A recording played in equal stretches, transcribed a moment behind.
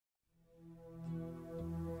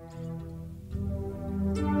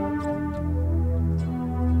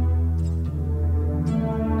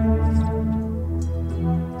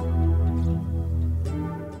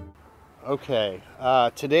Okay,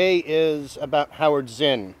 today is about Howard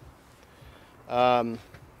Zinn. Howard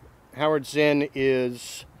Zinn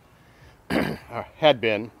is, had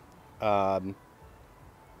been, um,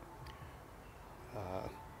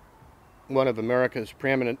 one of America's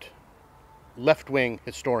preeminent left-wing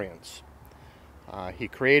historians. He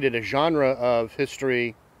created a genre of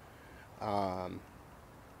history um,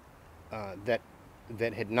 that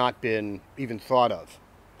had not been even thought of,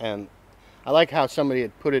 and I like how somebody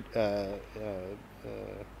had put it to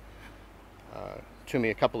me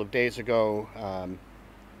a couple of days ago.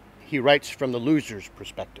 He writes from the loser's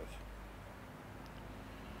perspective,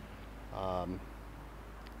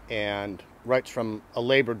 and writes from a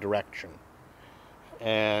labor direction,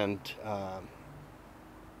 and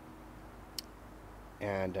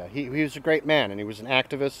he was a great man, and he was an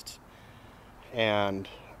activist, and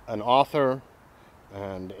an author,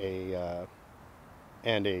 and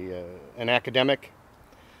an academic,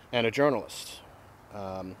 and a journalist.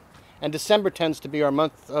 And December tends to be our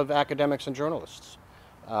month of academics and journalists.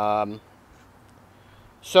 He was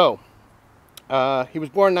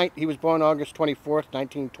born August 24th,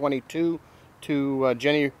 1922, to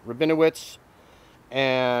Jenny Rabinowitz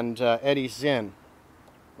and Eddie Zinn.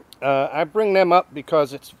 I bring them up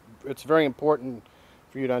because it's very important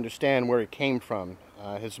for you to understand where he came from.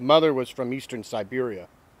 His mother was from eastern Siberia,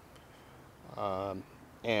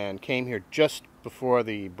 and came here just before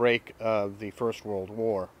the break of the First World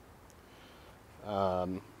War.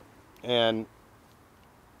 And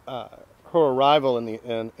her arrival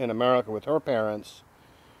in America with her parents,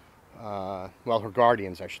 well, her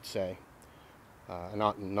guardians, I should say, an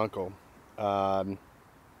aunt and uncle,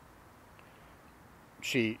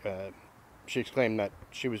 she exclaimed that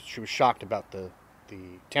she was shocked about the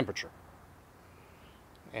temperature,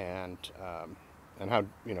 and how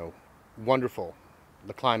wonderful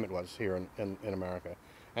the climate was here in America.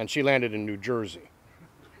 And she landed in New Jersey.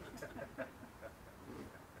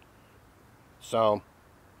 So,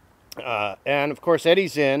 and of course, Eddie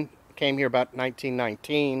Zinn came here about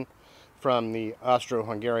 1919 from the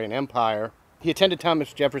Austro-Hungarian Empire. He attended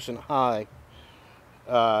Thomas Jefferson High,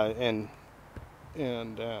 and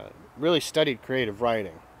really studied creative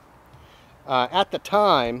writing. At the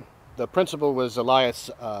time, the principal was Elias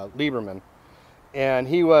Lieberman, and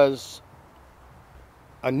he was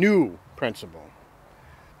a new principal.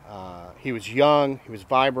 He was young, he was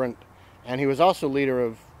vibrant, and he was also leader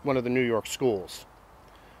of one of the New York schools.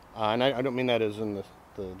 And I don't mean that as in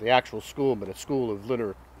the actual school, but a school of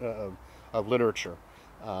literature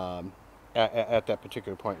at that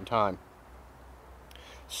particular point in time.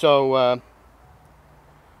 So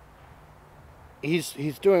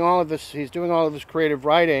he's doing all of this. He's doing all of this creative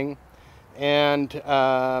writing, and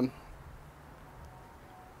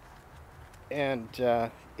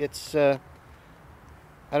it's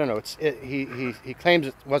I don't know. He claims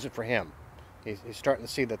it wasn't for him. He's starting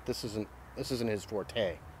to see that this isn't his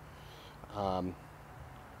forte.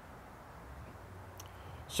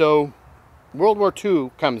 So World War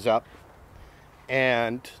II comes up,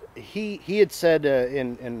 and he had said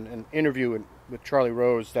in an interview with Charlie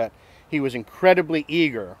Rose that he was incredibly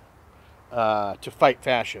eager to fight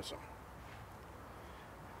fascism,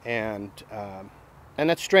 and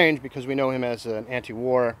that's strange because we know him as an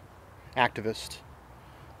anti-war activist,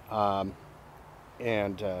 and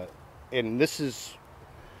this is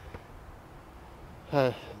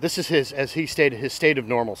his, as he stated, his state of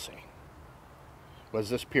normalcy was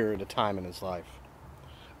this period of time in his life.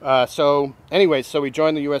 So he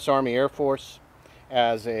joined the U.S. Army Air Force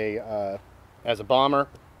as a bomber,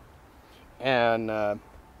 and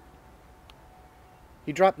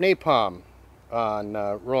he dropped napalm on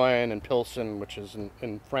Rouen and Pilsen, which is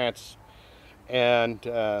in France, and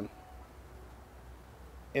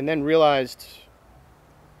then realized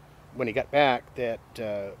when he got back that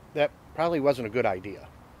that probably wasn't a good idea.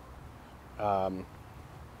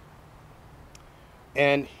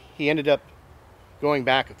 And he ended up going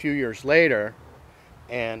back a few years later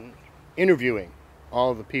and interviewing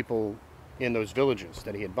all of the people in those villages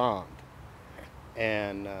that he had bombed.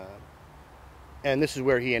 And this is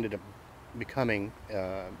where he ended up becoming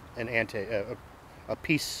a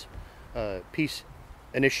peace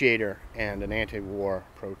initiator and an anti-war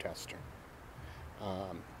protester.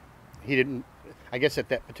 He didn't, I guess at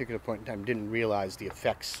that particular point in time, didn't realize the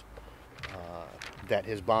effects that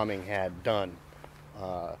his bombing had done.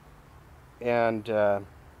 And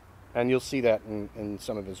you'll see that in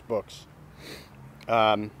some of his books.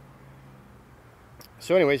 So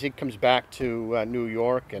anyways, he comes back to New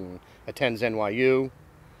York and attends NYU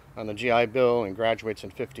on the GI Bill and graduates in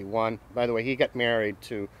 51. By the way, he got married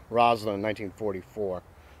to Rosalind in 1944.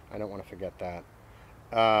 I don't want to forget that.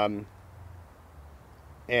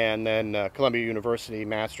 and then Columbia University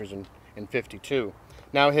master's in 52.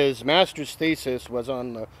 Now his master's thesis was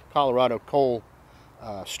on the Colorado coal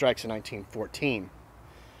strikes in 1914,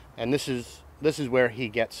 and this is where he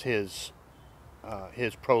gets his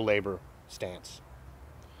pro-labor stance.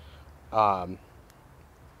 Now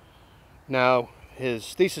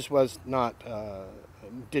his thesis was not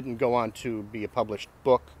didn't go on to be a published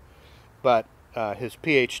book, but his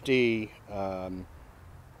PhD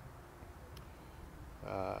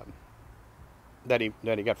that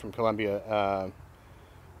he got from Columbia,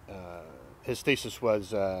 his thesis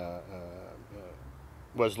was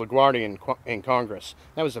LaGuardia in Congress.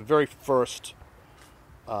 That was the very first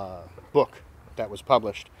book that was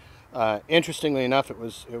published. Interestingly enough, it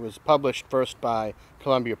was published first by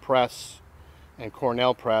Columbia Press and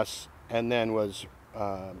Cornell Press, and then was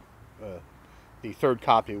the third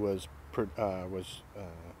copy was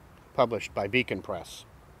published by Beacon Press.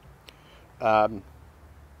 And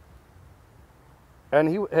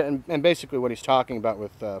basically what he's talking about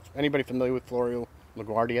with anybody familiar with Florio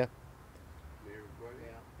LaGuardia?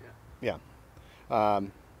 Yeah.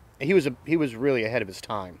 He was really ahead of his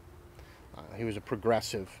time. He was a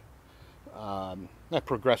progressive, not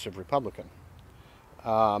progressive Republican.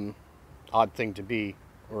 Odd thing to be,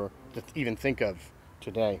 or to even think of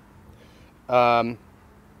today. And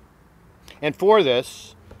for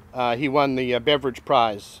this, he won the Beveridge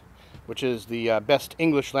Prize, which is the best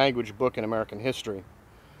English language book in American history.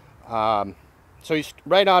 So he's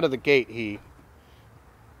right out of the gate.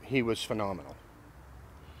 He was phenomenal.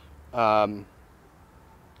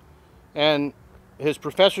 And his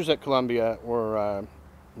professors at Columbia were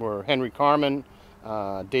Henry Carman,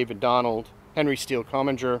 David Donald, Henry Steele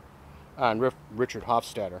Commager, and Richard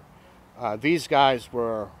Hofstadter. These guys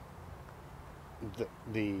were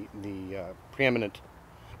the preeminent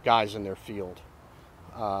guys in their field.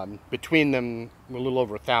 Between them, a little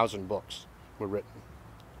over 1,000 books were written.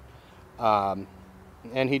 And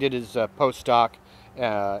he did his postdoc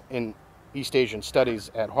in East Asian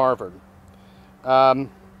Studies at Harvard.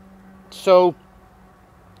 So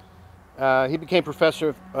he became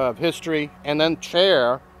professor of history and then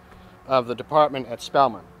chair of the department at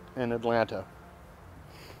Spelman in Atlanta.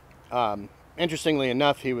 Interestingly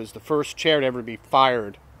enough, he was the first chair to ever be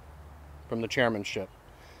fired from the chairmanship.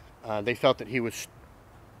 They felt that he was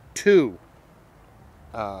too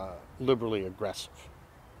liberally aggressive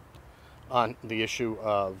on the issue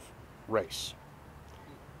of race.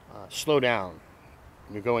 Slow down.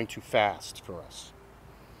 You're going too fast for us.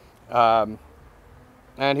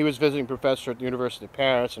 And he was visiting professor at the University of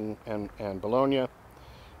Paris and Bologna,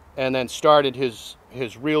 and then started his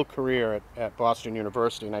real career at Boston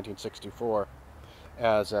University in 1964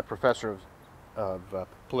 as a professor of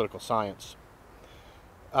political science.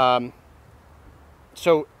 So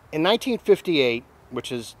in 1958,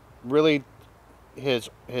 which is really his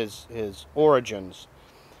origins,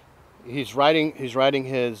 he's writing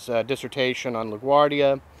his dissertation on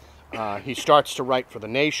LaGuardia. He starts to write for The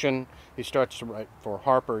Nation. He starts to write for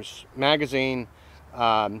Harper's Magazine.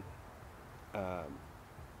 And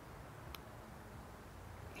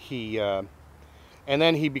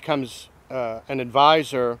then he becomes an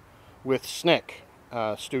advisor with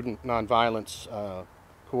SNCC, Student Nonviolence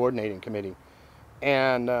Coordinating Committee.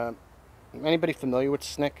 And anybody familiar with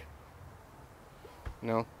SNCC?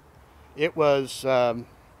 No? It was a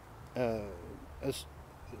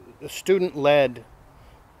student-led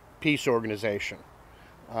peace organization,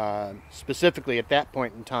 specifically at that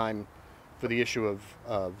point in time for the issue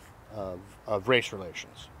of race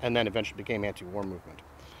relations, and then eventually became anti-war movement.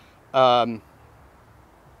 And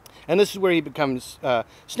this is where he becomes,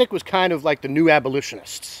 SNCC was kind of like the new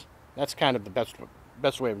abolitionists. That's kind of the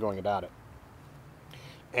best way of going about it.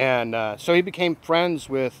 And so he became friends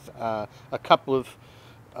with a couple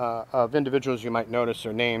of individuals. You might notice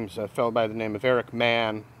their names, a fellow by the name of Eric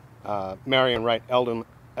Mann, Marion Wright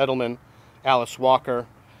Edelman, Alice Walker,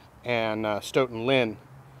 and Stoughton Lynn.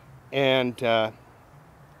 And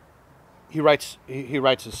he writes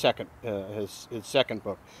his second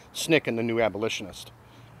book, SNCC and the New Abolitionist,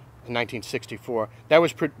 in 1964.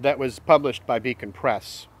 That was published by Beacon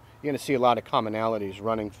Press. You're going to see a lot of commonalities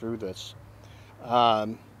running through this.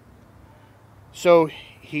 So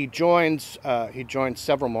he joins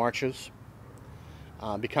several marches,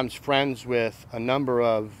 becomes friends with a number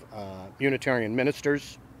of Unitarian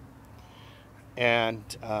ministers, and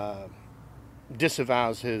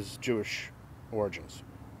disavows his Jewish origins,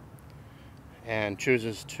 and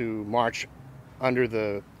chooses to march under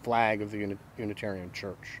the flag of the Unitarian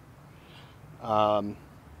Church. So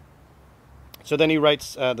then he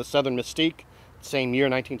writes The Southern Mystique, same year,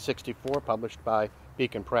 1964, published by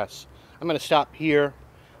Beacon Press. I'm going to stop here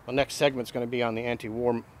The next segment's going to be on the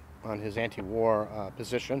anti-war, on his anti-war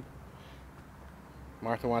position.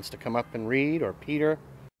 Martha wants to come up and read, or Peter.